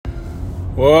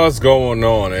What's going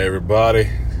on, everybody?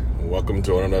 Welcome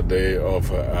to another day of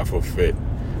AfroFit.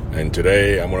 And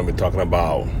today I'm going to be talking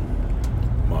about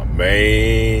my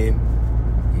main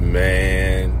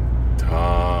man,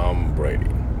 Tom Brady.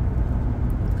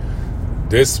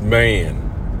 This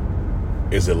man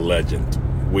is a legend.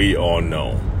 We all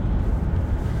know.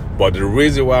 But the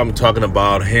reason why I'm talking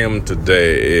about him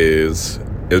today is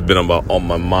it's been on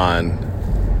my mind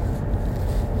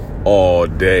all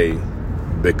day,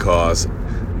 because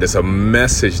there's a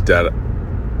message that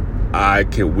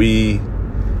we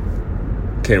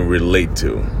can relate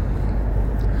to.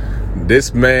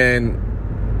 This man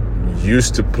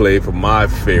used to play for my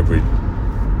hometown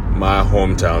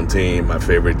team, my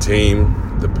favorite team,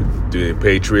 the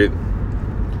Patriot.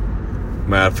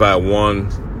 Matter of fact,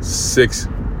 won 6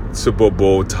 Super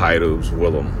Bowl titles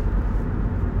with him.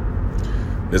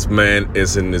 This man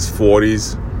is in his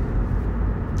 40s.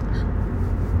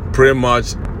 Pretty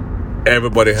much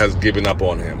everybody has given up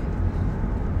on him.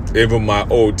 Even my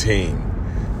old team.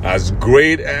 As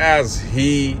great as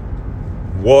he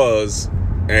was,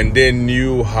 and they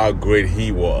knew how great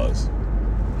he was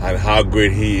and how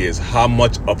great he is, how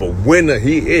much of a winner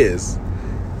he is,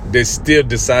 they still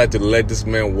decided to let this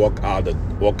man walk out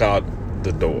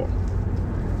the door.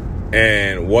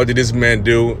 And what did this man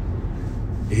do?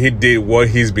 He did what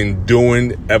he's been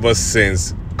doing ever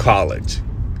since college.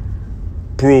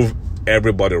 Prove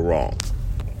everybody wrong.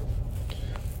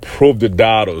 Prove the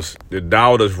doubters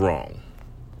wrong.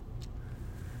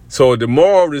 So the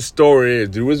moral of the story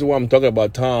is, the reason why I'm talking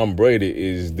about Tom Brady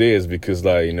is this, because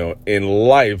in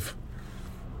life,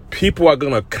 people are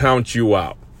going to count you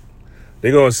out.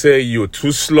 They're going to say you're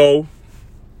too slow,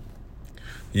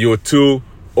 you're too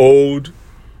old,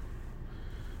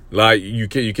 like you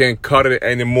can't cut it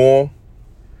anymore.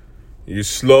 You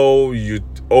slow, you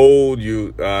old,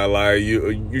 you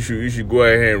should go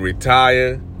ahead and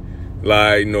retire.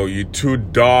 You're too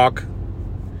dark,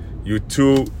 you're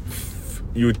too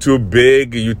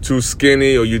big, you're too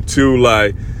skinny, or you're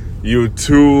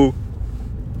too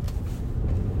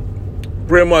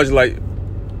pretty much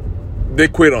they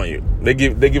quit on you. They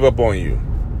give up on you.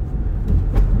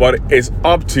 But it's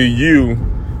up to you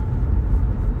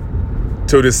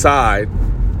to decide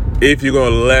if you're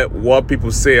going to let what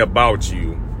people say about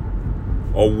you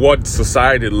or what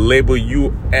society label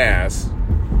you as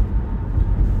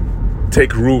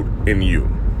take root in you.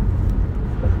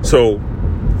 So,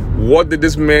 what did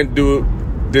this man do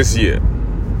this year?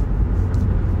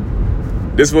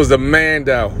 This was the man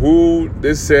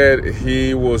they said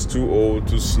he was too old,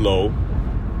 too slow.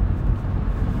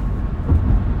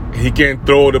 He can't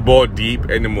throw the ball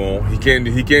deep anymore. He can't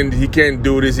do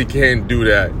this, he can't do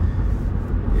that.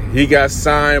 He got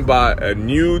signed by a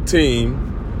new team,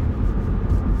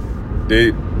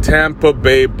 the Tampa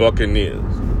Bay Buccaneers.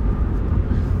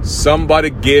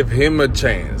 Somebody gave him a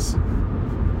chance.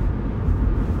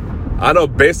 I know,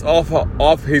 based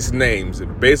off his names,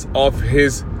 based off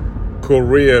his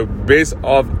career, based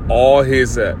off all the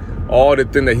things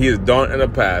that he has done in the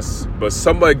past, but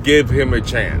somebody gave him a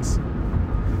chance.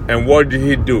 And what did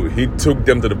he do? He took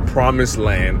them to the promised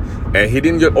land, and he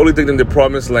didn't just only take them to the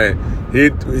promised land. They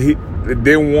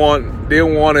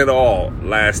won it all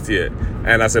last year.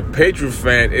 And as a Patriot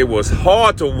fan, it was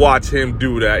hard to watch him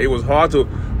do that. It was hard to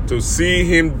see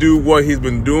him do what he's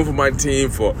been doing for my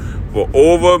team for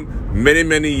over many,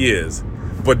 many years.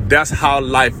 But that's how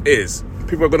life is.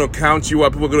 People are gonna count you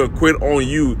out. People are gonna quit on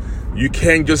you. You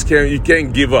can't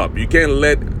give up. You can't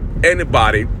let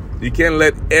anybody. You can't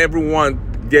let everyone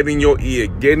get in your ear,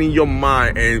 get in your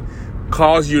mind, and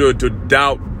cause you to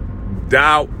doubt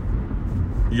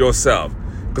yourself.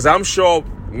 Because I'm sure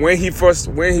when he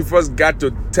first got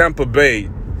to Tampa Bay,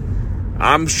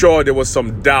 I'm sure there was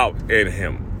some doubt in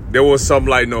him. There was some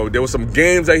there was some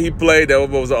games that he played that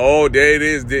was there it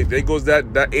is, there goes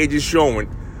that age is showing.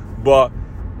 But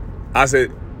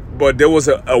there was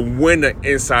a winner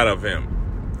inside of him.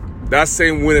 That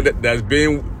same winner that's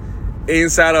been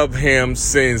inside of him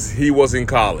since he was in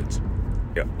college,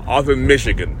 off in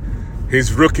Michigan,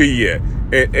 his rookie year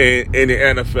in the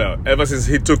NFL, ever since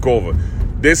he took over.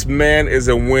 This man is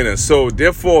a winner. So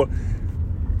therefore,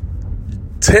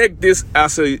 take this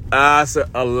as a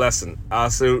lesson,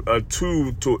 as a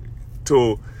tool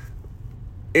to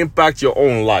impact your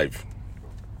own life.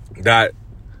 That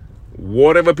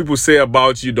whatever people say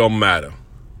about you don't matter.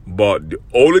 But the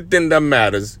only thing that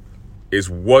matters is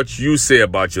what you say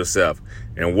about yourself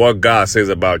and what God says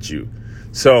about you.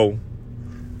 So,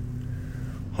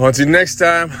 until next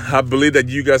time, I believe that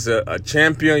you guys are a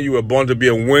champion. You were born to be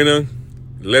a winner.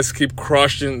 Let's keep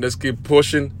crushing. Let's keep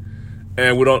pushing.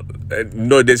 And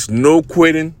there's no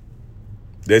quitting.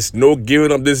 There's no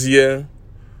giving up this year.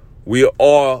 We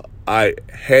all are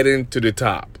heading to the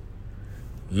top.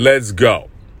 Let's go.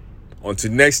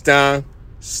 Until next time,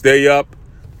 stay up.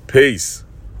 Peace.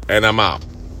 And I'm out.